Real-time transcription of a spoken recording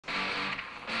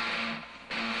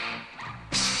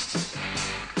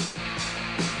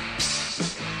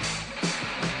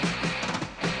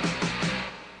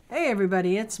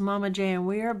everybody, it's Mama J, and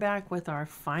we are back with our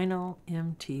final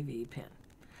MTV pin.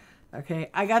 Okay,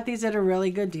 I got these at a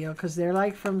really good deal because they're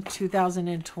like from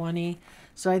 2020.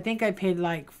 So I think I paid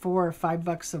like $4 or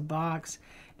 $5 a box.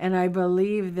 And I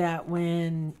believe that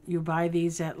when you buy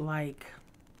these at like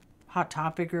Hot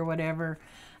Topic or whatever,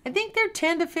 I think they're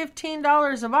 $10 to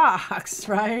 $15 a box,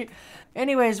 right?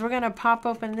 Anyways, we're going to pop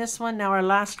open this one. Now our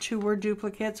last two were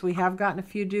duplicates. We have gotten a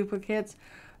few duplicates.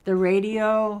 The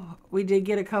radio, we did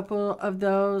get a couple of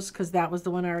those because that was the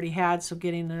one I already had. So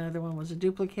getting another one was a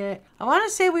duplicate. I want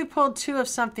to say we pulled two of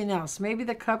something else. Maybe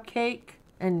the cupcake.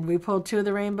 And we pulled two of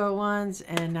the rainbow ones.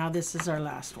 And now this is our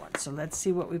last one. So let's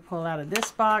see what we pull out of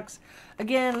this box.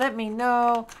 Again, let me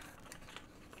know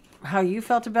how you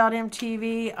felt about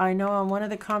MTV. I know on one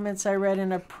of the comments I read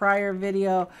in a prior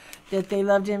video that they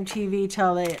loved MTV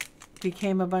till it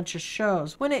became a bunch of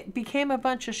shows. When it became a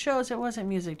bunch of shows, it wasn't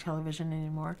music television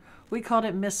anymore. We called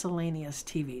it miscellaneous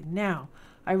TV. Now,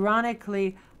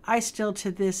 ironically, I still to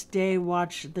this day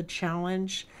watch The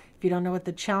Challenge. If you don't know what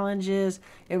The Challenge is,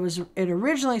 it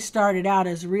originally started out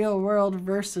as Real World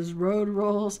versus Road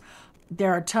Rules.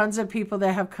 There are tons of people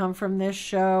that have come from this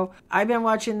show. I've been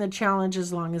watching The Challenge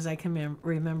as long as I can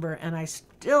remember, and I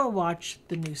still watch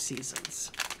the new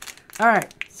seasons. All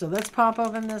right, so let's pop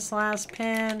open this last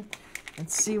pin and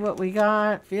see what we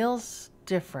got. Feels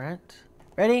different.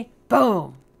 Ready?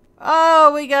 Boom.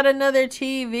 Oh, we got another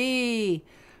TV.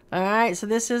 All right, so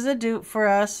this is a dupe for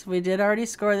us. We did already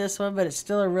score this one, but it's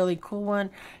still a really cool one.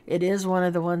 It is one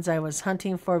of the ones I was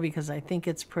hunting for because I think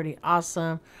it's pretty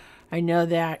awesome. I know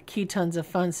that Key Tons of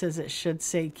Fun says it should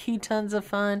say Key Tons of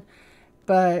Fun,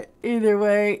 but either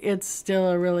way, it's still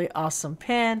a really awesome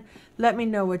pin. Let me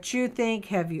know what you think.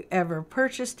 Have you ever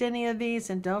purchased any of these?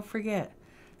 And don't forget,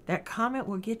 that comment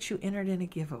will get you entered in a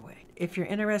giveaway. If you're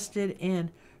interested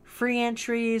in free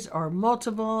entries or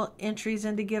multiple entries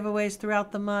into giveaways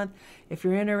throughout the month, if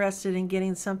you're interested in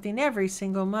getting something every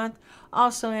single month,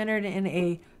 also entered in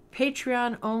a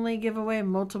Patreon only giveaway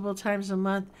multiple times a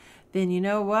month, then you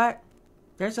know what?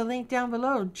 There's a link down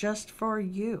below just for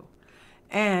you.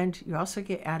 And you also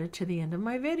get added to the end of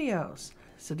my videos.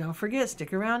 So don't forget,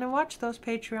 stick around and watch those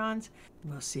Patreons.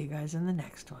 We'll see you guys in the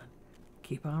next one.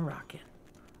 Keep on rocking.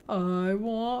 I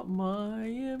want my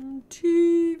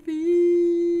MTV.